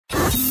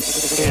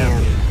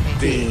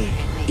MTE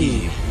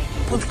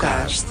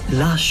Podcast.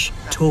 Lush,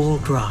 tall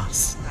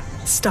grass,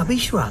 stubby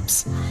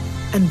shrubs,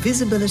 and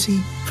visibility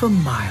for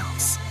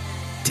miles.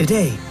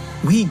 Today,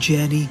 we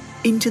journey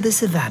into the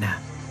savannah,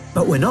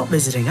 but we're not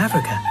visiting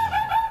Africa.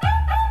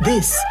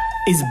 This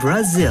is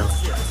Brazil.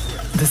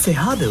 The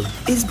Cerrado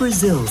is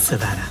Brazil's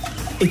savannah.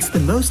 It's the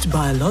most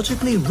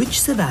biologically rich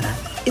savannah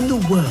in the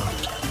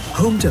world,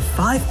 home to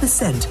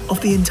 5%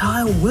 of the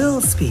entire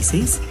world's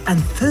species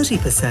and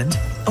 30%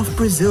 of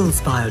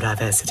Brazil's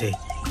biodiversity.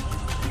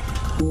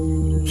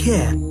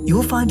 Here,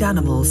 you'll find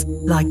animals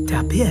like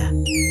tapir,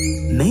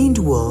 maned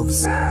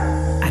wolves,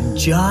 and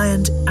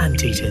giant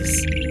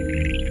anteaters.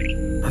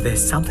 But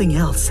there's something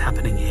else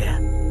happening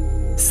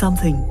here.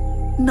 Something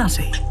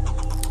nutty.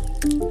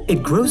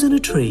 It grows in a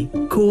tree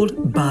called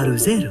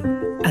Barùkas,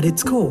 and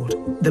it's called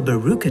the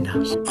Barùka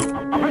nut.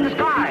 Up in the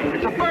sky!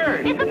 It's a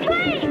bird! It's a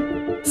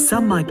plane!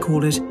 Some might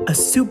call it a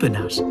super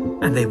nut,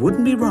 and they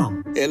wouldn't be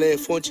wrong. Ela é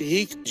fonte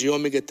rica de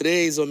ômega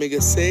 3,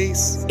 ômega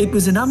 6. It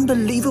was an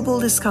unbelievable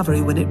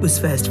discovery when it was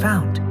first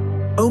found.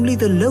 Only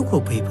the local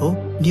people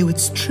knew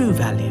its true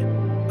value.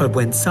 But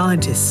when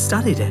scientists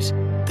studied it,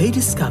 they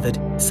discovered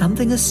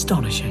something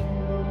astonishing.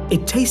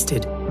 It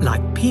tasted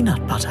like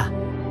peanut butter.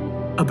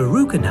 A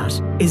Barùka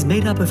nut is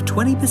made up of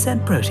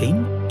 20%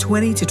 protein,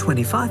 20 to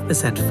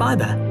 25%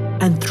 fiber,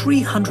 and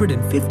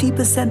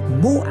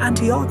 350% more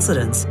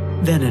antioxidants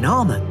than an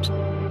almond.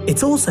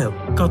 It's also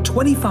got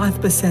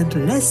 25%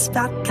 less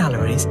fat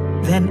calories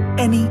than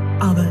any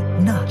other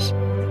nut.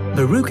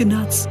 Barùka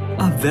nuts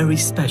are very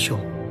special,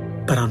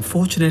 but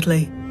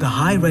unfortunately, the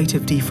high rate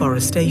of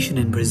deforestation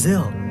in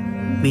Brazil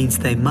means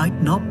they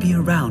might not be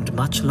around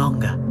much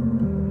longer.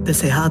 The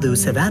Cerrado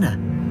savanna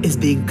is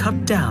being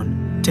cut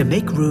down to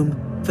make room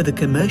for the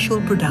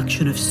commercial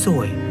production of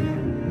soy.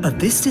 But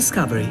this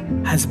discovery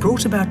has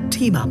brought about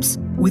team-ups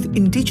with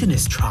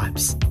indigenous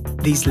tribes.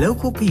 These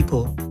local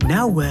people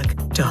now work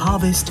to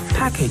harvest,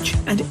 package,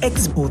 and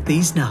export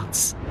these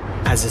nuts.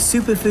 As a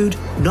superfood,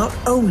 not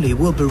only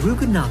will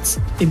Barùka nuts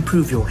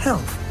improve your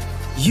health,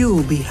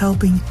 you'll be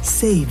helping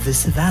save the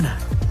savannah.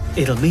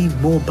 It'll mean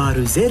more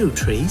Barùkas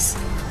trees,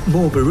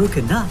 more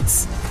Barùka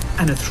nuts,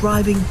 and a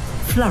thriving,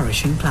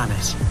 flourishing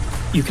planet.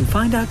 You can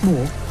find out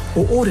more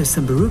or order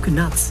some Barùka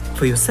nuts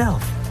for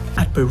yourself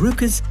at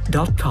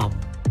barùkas.com.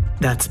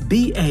 That's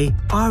BARUKAS.com.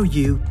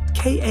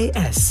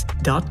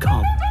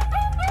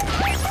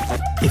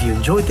 If you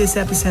enjoyed this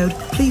episode,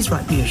 please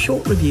write me a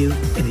short review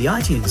in the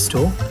iTunes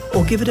store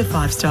or give it a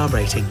 5-star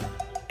rating.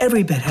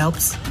 Every bit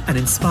helps and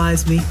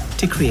inspires me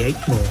to create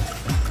more.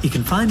 You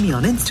can find me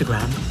on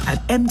Instagram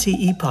at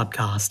MTE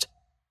Podcast.